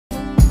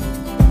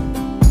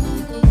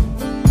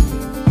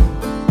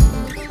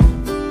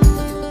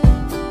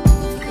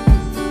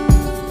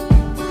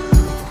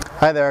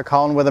Hi there,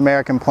 Colin with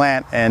American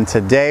Plant, and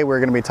today we're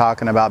going to be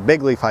talking about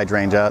Bigleaf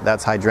Hydrangea.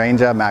 That's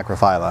Hydrangea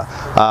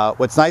macrophylla.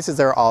 What's nice is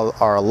there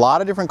are a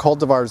lot of different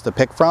cultivars to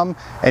pick from,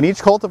 and each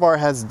cultivar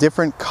has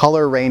different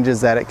color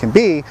ranges that it can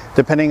be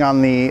depending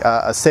on the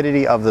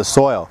acidity of the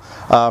soil.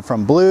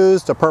 From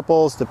blues to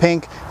purples to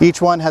pink,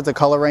 each one has a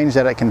color range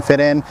that it can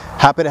fit in.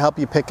 Happy to help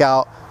you pick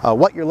out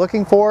what you're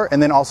looking for,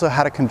 and then also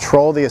how to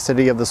control the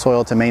acidity of the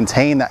soil to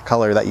maintain that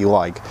color that you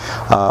like.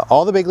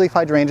 All the Bigleaf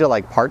Hydrangea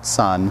like part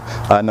sun.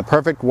 In the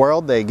perfect world,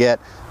 they get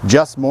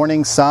just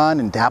morning sun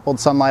and dappled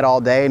sunlight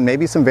all day, and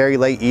maybe some very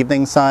late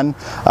evening sun.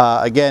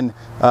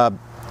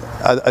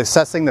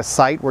 Assessing the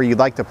site where you'd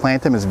like to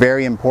plant them is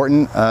very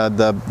important.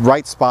 The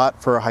right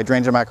spot for a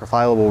Hydrangea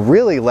macrophylla will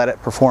really let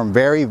it perform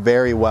very,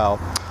 very well.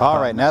 All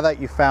right, now that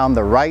you found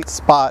the right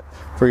spot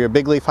for your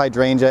Bigleaf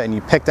Hydrangea and you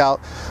picked out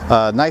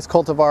a nice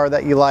cultivar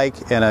that you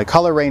like and a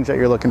color range that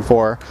you're looking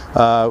for,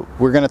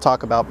 we're going to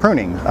talk about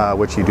pruning,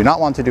 which you do not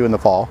want to do in the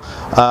fall.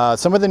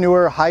 Some of the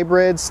newer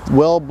hybrids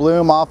will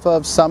bloom off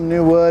of some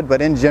new wood,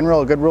 but in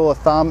general, a good rule of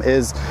thumb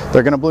is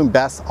they're going to bloom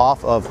best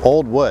off of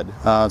old wood.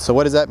 So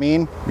what does that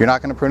mean? You're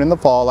not going to prune in the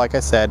fall, like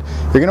I said.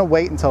 You're going to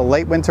wait until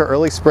late winter,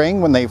 early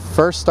spring when they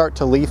first start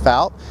to leaf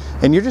out,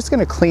 and you're just going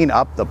to clean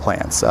up the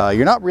plants.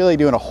 You're not really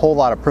doing a whole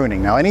lot of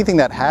pruning. Now, anything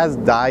that has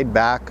died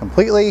back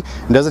completely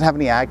and doesn't have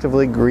any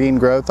actively green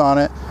growth on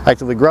it,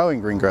 actively growing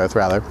green growth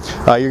rather,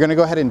 you're going to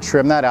go ahead and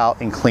trim that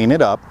out and clean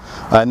it up,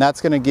 and that's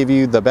going to give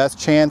you the best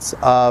chance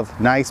of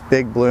nice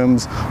big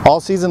blooms all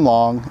season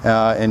long,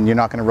 and you're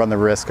not going to run the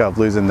risk of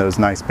losing those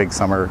nice big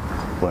summer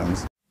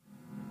blooms.